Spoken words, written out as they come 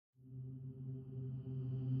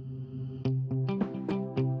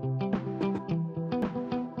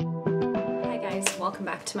welcome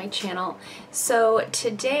back to my channel. So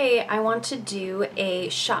today I want to do a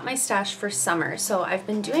Shop My Stash for summer. So I've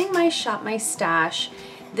been doing my Shop My Stash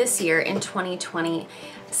this year in 2020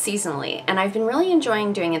 seasonally, and I've been really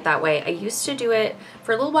enjoying doing it that way. I used to do it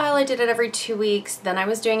for a little while. I did it every 2 weeks, then I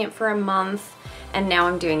was doing it for a month, and now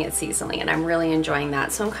I'm doing it seasonally, and I'm really enjoying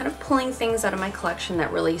that. So I'm kind of pulling things out of my collection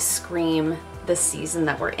that really scream the season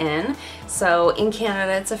that we're in. So in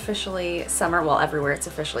Canada it's officially summer, well, everywhere it's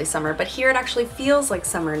officially summer, but here it actually feels like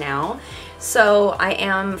summer now. So I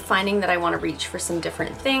am finding that I want to reach for some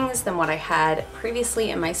different things than what I had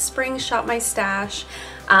previously in my spring Shop My Stash.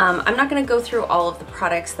 I'm not going to go through all of the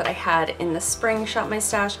products that I had in the spring Shop My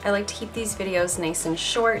Stash. I like to keep these videos nice and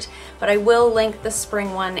short, but I will link the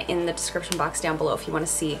spring one in the description box down below if you want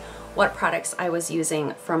to see what products I was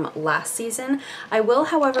using from last season. I will,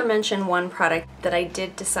 however, mention one product that I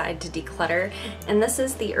did decide to declutter, and this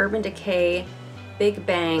is the Urban Decay Big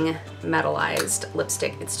Bang Metallized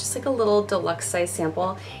Lipstick. It's just like a little deluxe size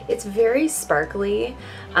sample. It's very sparkly,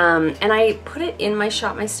 and I put it in my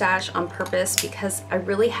Shop My Stash on purpose because I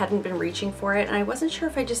really hadn't been reaching for it, and I wasn't sure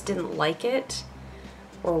if I just didn't like it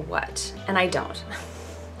or what, and I don't.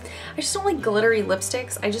 I just don't like glittery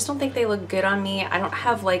lipsticks. I just don't think they look good on me. I don't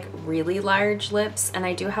have like really large lips, and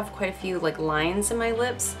I do have quite a few like lines in my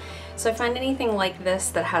lips. So I find anything like this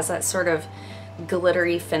that has that sort of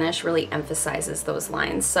glittery finish really emphasizes those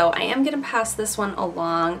lines. So I am gonna pass this one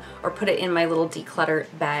along, or put it in my little declutter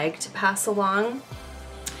bag to pass along.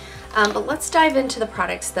 But let's dive into the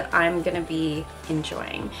products that I'm gonna be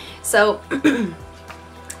enjoying. So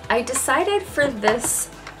I decided for this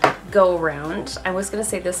go around, I was gonna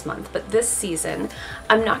say this month, but this season,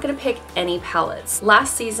 I'm not gonna pick any palettes.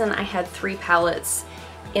 Last season I had 3 palettes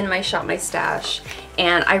in my Shop My Stash,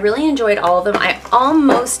 and I really enjoyed all of them. I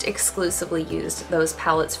almost exclusively used those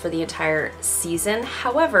palettes for the entire season.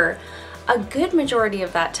 However, a good majority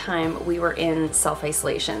of that time we were in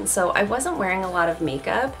self-isolation, so I wasn't wearing a lot of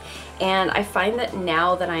makeup, and I find that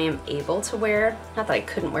now that I am able to wear, not that I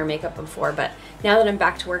couldn't wear makeup before, but now that I'm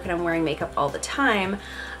back to work and I'm wearing makeup all the time,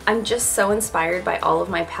 I'm just so inspired by all of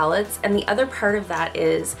my palettes. And the other part of that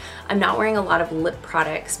is I'm not wearing a lot of lip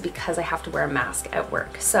products because I have to wear a mask at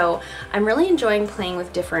work. So I'm really enjoying playing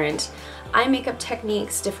with different eye makeup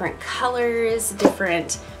techniques, different colors,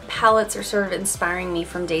 different palettes are sort of inspiring me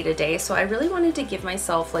from day to day. So I really wanted to give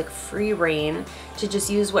myself like free reign to just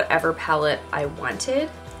use whatever palette I wanted.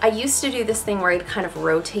 I used to do this thing where I'd kind of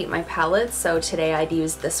rotate my palettes. So today I'd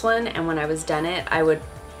use this one, and when I was done it, I would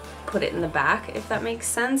put it in the back, if that makes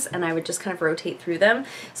sense, and I would just kind of rotate through them.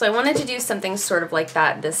 So I wanted to do something sort of like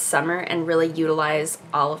that this summer and really utilize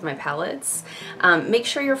all of my palettes. Make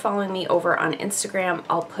sure you're following me over on Instagram.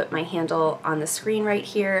 I'll put my handle on the screen right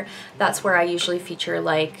here. That's where I usually feature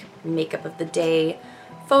like makeup of the day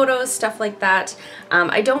photos, stuff like that.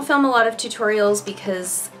 I don't film a lot of tutorials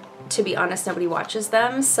because, to be honest, nobody watches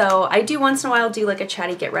them. So I do once in a while do like a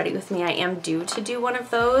chatty get ready with me. I am due to do one of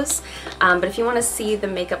those. But if you want to see the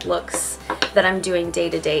makeup looks that I'm doing day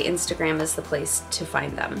to day, Instagram is the place to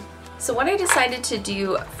find them. So what I decided to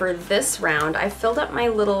do for this round, I filled up my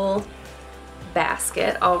little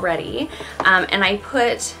basket already. And I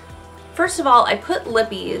put, first of all, I put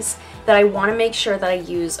lippies that I want to make sure that I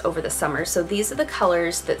use over the summer. So these are the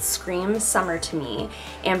colors that scream summer to me.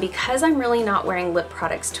 And because I'm really not wearing lip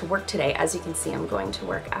products to work today, as you can see, I'm going to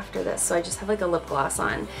work after this. So I just have like a lip gloss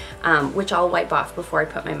on, which I'll wipe off before I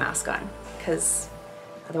put my mask on, because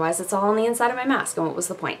otherwise it's all on the inside of my mask, and what was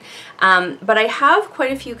the point? But I have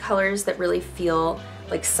quite a few colors that really feel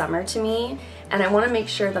like summer to me, and I want to make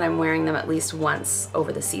sure that I'm wearing them at least once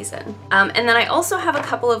over the season. And then I also have a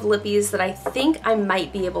couple of lippies that I think I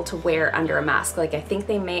might be able to wear under a mask. Like, I think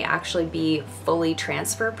they may actually be fully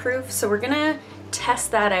transfer proof. So we're gonna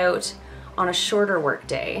test that out on a shorter work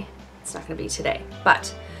day. It's not gonna be today,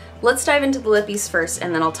 but let's dive into the lippies first,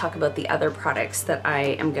 and then I'll talk about the other products that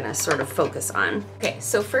I am gonna sort of focus on. Okay,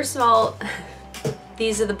 so first of all,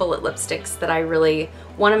 these are the bullet lipsticks that I really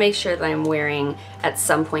want to make sure that I'm wearing at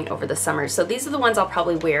some point over the summer. So these are the ones I'll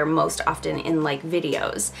probably wear most often in like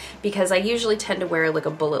videos, because I usually tend to wear like a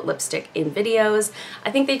bullet lipstick in videos. I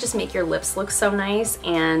think they just make your lips look so nice,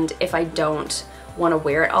 and if I don't want to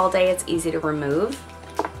wear it all day, it's easy to remove.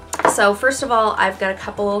 So first of all, I've got a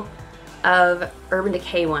couple of Urban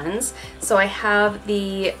Decay ones. So I have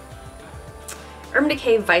the Urban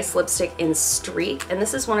Decay Vice Lipstick in Streak, and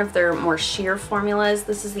this is one of their more sheer formulas.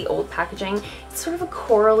 This is the old packaging. It's sort of a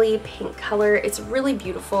corally pink color. It's really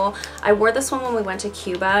beautiful. I wore this one when we went to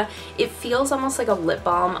Cuba. It feels almost like a lip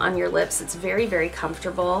balm on your lips. It's very, very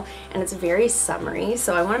comfortable, and it's very summery,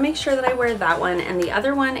 so I want to make sure that I wear that one. And the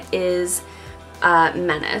other one is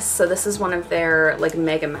Menace. So this is one of their like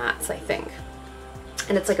mega mattes, I think.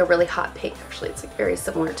 And it's like a really hot pink. Actually, it's like very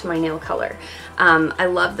similar to my nail color. I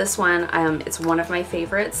love this one. It's one of my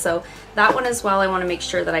favorites. So that one as well, I want to make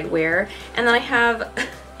sure that I wear. And then I have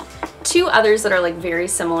two others that are like very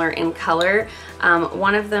similar in color.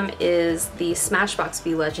 One of them is the Smashbox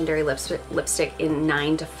Be Legendary lipstick in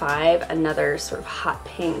 9 to 5, another sort of hot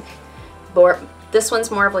pink. This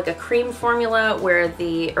one's more of like a cream formula, where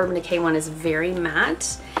the Urban Decay one is very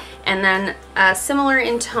matte. And then similar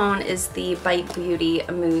in tone is the Bite Beauty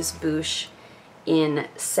Amuse Bouche in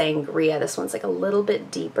Sangria. This one's like a little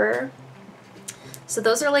bit deeper. So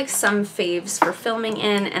those are like some faves for filming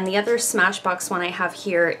in. And the other Smashbox one I have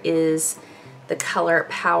here is the color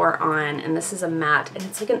Power On, and this is a matte, and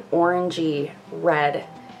it's like an orangey red.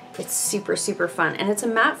 It's super, super fun. And it's a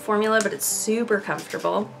matte formula, but it's super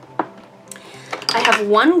comfortable. I have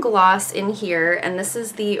one gloss in here, and this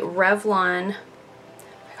is the Revlon,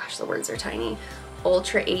 the words are tiny,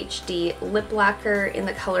 Ultra HD lip lacquer in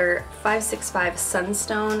the color 565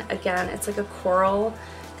 Sunstone. Again, it's like a coral,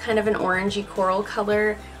 kind of an orangey coral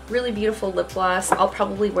color. Really beautiful lip gloss. I'll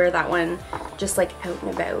probably wear that one just like out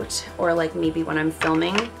and about, or like maybe when I'm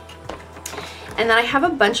filming. And then I have a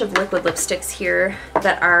bunch of liquid lipsticks here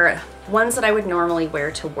that are ones that I would normally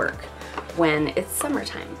wear to work when it's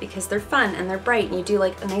summertime, because they're fun and they're bright, and you do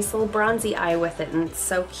like a nice little bronzy eye with it, and it's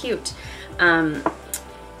so cute.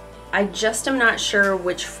 I just am not sure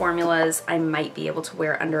which formulas I might be able to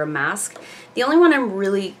wear under a mask. The only one I'm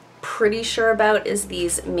really pretty sure about is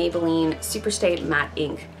these Maybelline Superstay Matte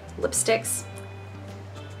Ink lipsticks,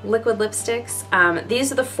 liquid lipsticks.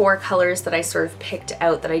 These are the 4 colors that I sort of picked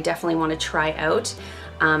out that I definitely want to try out.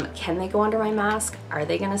 Can they go under my mask? Are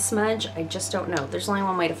they gonna smudge? I just don't know. There's only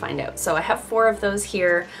one way to find out. So I have 4 of those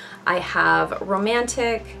here. I have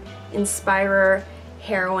Romantic, Inspirer,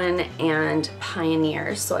 Heroine, and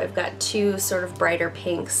Pioneer. So I've got 2 sort of brighter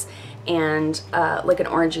pinks and like an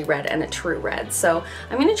orangey red and a true red. So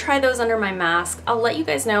I'm gonna try those under my mask. I'll let you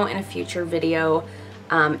guys know in a future video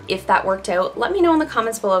if that worked out. Let me know in the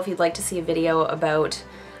comments below if you'd like to see a video about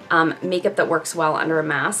makeup that works well under a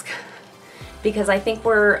mask, because I think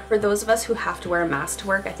for those of us who have to wear a mask to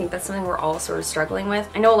work, I think that's something we're all sort of struggling with.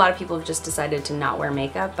 I know a lot of people have just decided to not wear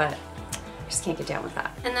makeup, but just can't get down with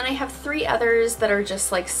that. And then I have 3 others that are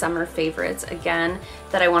just like summer favorites, again,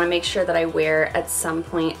 that I want to make sure that I wear at some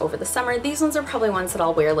point over the summer. These ones are probably ones that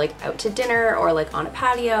I'll wear like out to dinner or like on a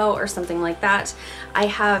patio or something like that. I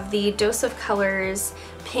have the Dose of Colors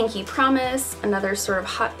Pinky Promise, another sort of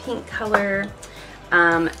hot pink color.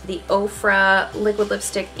 The Ofra liquid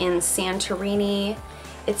lipstick in Santorini.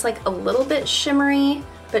 It's like a little bit shimmery,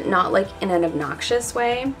 but not like in an obnoxious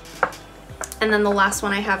way. And then the last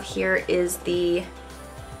one I have here is the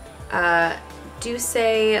Douce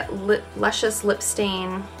Luscious Lip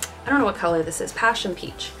Stain. I don't know what color this is. Passion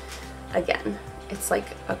Peach. Again, it's like,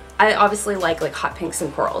 I obviously like hot pinks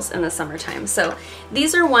and corals in the summertime. So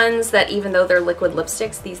these are ones that, even though they're liquid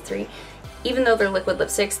lipsticks, these 3, even though they're liquid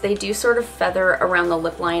lipsticks, they do sort of feather around the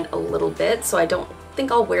lip line a little bit. So I don't think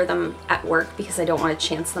I'll wear them at work because I don't want to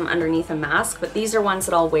chance them underneath a mask, but these are ones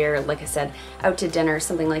that I'll wear, like I said, out to dinner,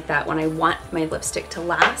 something like that, when I want my lipstick to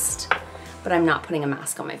last, but I'm not putting a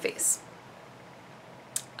mask on my face.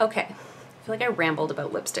 Okay, I feel like I rambled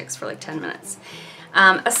about lipsticks for like 10 minutes.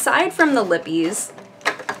 Aside from the lippies,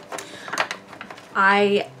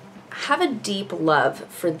 I have a deep love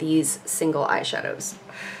for these single eyeshadows.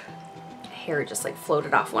 Hair just like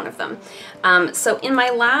floated off one of them. So in my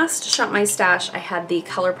last Shop My Stash, I had the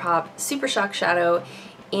ColourPop Super Shock Shadow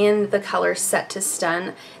in the color Set to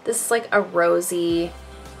Stun. This is like a rosy,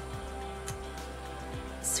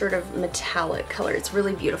 sort of metallic color. It's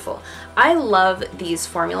really beautiful. I love these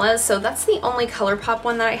formulas. So that's the only ColourPop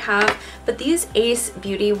one that I have, but these Ace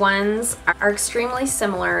Beauty ones are extremely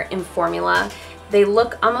similar in formula. They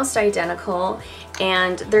look almost identical,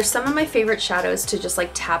 and they're some of my favorite shadows to just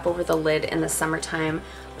like tap over the lid in the summertime,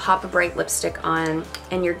 pop a bright lipstick on,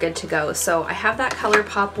 and you're good to go. So I have that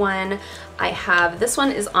ColourPop one. I have, this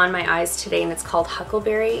one is on my eyes today, and it's called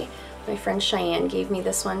Huckleberry. My friend Cheyenne gave me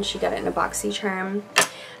this one. She got it in a Boxycharm.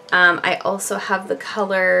 I also have the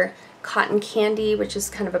color Cotton Candy, which is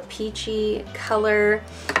kind of a peachy color.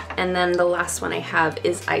 And then the last one I have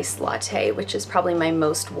is Iced Latte, which is probably my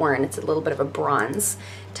most worn. It's a little bit of a bronze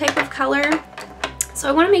type of color. So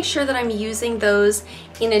I want to make sure that I'm using those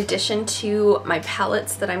in addition to my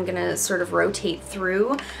palettes that I'm going to sort of rotate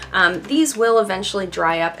through. These will eventually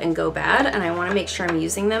dry up and go bad, and I want to make sure I'm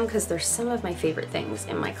using them because they're some of my favorite things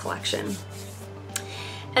in my collection.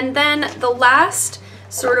 And then the last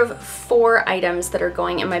sort of 4 items that are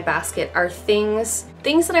going in my basket are things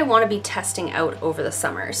that I want to be testing out over the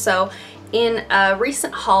summer. So in a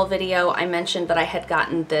recent haul video, I mentioned that I had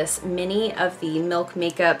gotten this mini of the Milk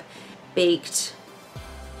Makeup Baked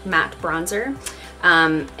Matte Bronzer,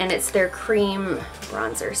 and it's their cream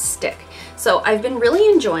bronzer stick. So I've been really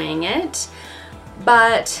enjoying it,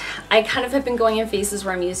 but I kind of have been going in phases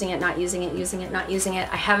where I'm using it, not using it, using it, not using it.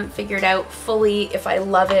 I haven't figured out fully if I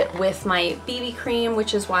love it with my BB cream,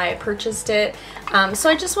 which is why I purchased it. So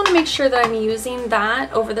I just want to make sure that I'm using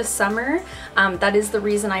that over the summer. That is the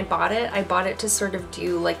reason I bought it. I bought it to sort of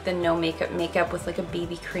do like the no makeup with like a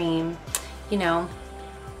BB cream, you know,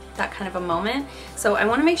 that kind of a moment. So I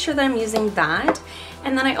want to make sure that I'm using that.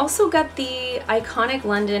 And then I also got the Iconic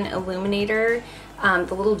London Illuminator,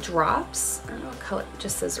 the little drops. I don't know what color, it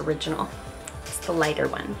just says original. It's the lighter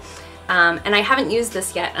one. And I haven't used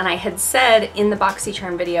this yet, and I had said in the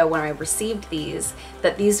Boxycharm video when I received these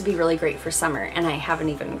that these would be really great for summer, and I haven't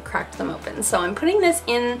even cracked them open. So I'm putting this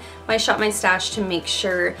in my Shop My Stash to make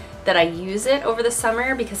sure that I use it over the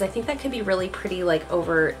summer, because I think that could be really pretty like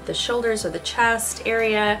over the shoulders or the chest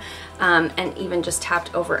area, and even just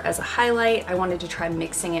tapped over as a highlight. I wanted to try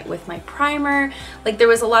mixing it with my primer. Like there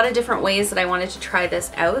was a lot of different ways that I wanted to try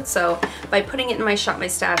this out. So by putting it in my Shop My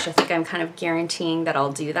Stash, I think I'm kind of guaranteeing that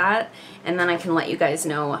I'll do that. And then I can let you guys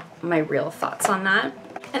know my real thoughts on that.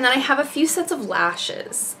 And then I have a few sets of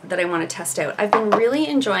lashes that I want to test out. I've been really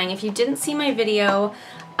enjoying, if you didn't see my video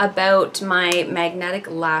about my magnetic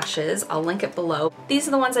lashes, I'll link it below. These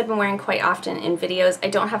are the ones I've been wearing quite often in videos. I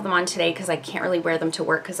don't have them on today because I can't really wear them to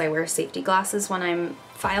work because I wear safety glasses when I'm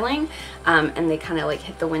filing, and they kind of like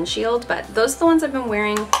hit the windshield, but those are the ones I've been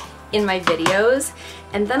wearing in my videos.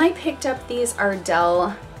 And then I picked up these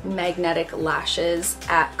Ardell magnetic lashes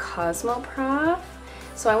at Cosmoprof.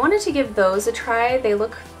 So I wanted to give those a try. They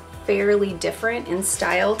look fairly different in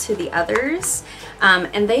style to the others,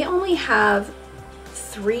 and they only have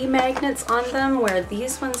 3 magnets on them, where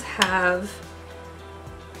these ones have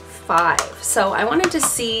 5. So I wanted to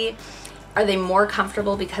see, are they more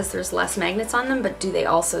comfortable because there's less magnets on them, but do they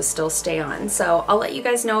also still stay on? So I'll let you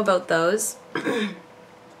guys know about those.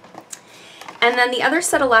 And then the other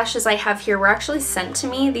set of lashes I have here were actually sent to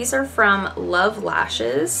me. These are from Love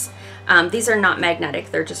Lashes. These are not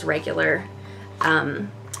magnetic, they're just regular.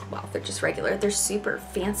 Well, they're just regular. They're super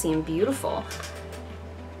fancy and beautiful.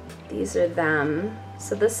 These are them.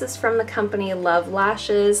 So this is from the company Love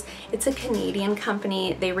Lashes. It's a Canadian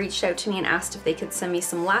company. They reached out to me and asked if they could send me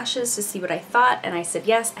some lashes to see what I thought, and I said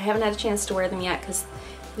yes. I haven't had a chance to wear them yet because,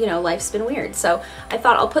 you know, life's been weird. So I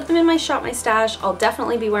thought I'll put them in my Shop My Stash. I'll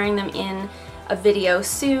definitely be wearing them in a video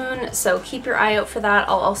soon, so keep your eye out for that.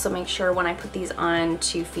 I'll also make sure when I put these on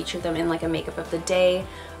to feature them in like a makeup of the day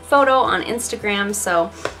photo on Instagram. So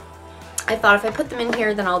I thought if I put them in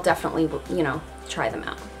here, then I'll definitely, you know, try them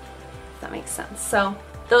out, if that makes sense. So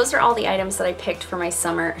those are all the items that I picked for my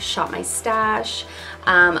summer Shop My Stash.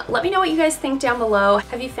 Let me know what you guys think down below.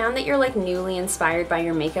 Have you found that you're like newly inspired by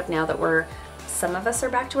your makeup now that some of us are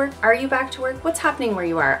back to work? Are you back to work? What's happening where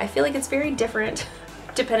you are? I feel like it's very different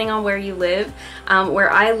depending on where you live.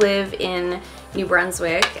 Where I live in New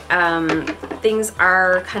Brunswick, things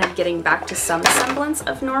are kind of getting back to some semblance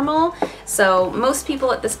of normal. So most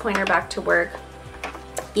people at this point are back to work,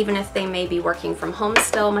 even if they may be working from home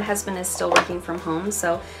still. My husband is still working from home.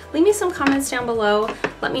 So leave me some comments down below.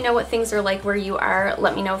 Let me know what things are like where you are.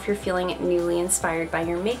 Let me know if you're feeling newly inspired by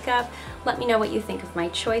your makeup. Let me know what you think of my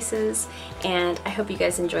choices. And I hope you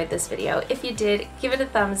guys enjoyed this video. If you did, give it a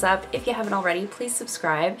thumbs up. If you haven't already, please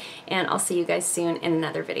subscribe. And I'll see you guys soon in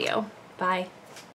another video. Bye.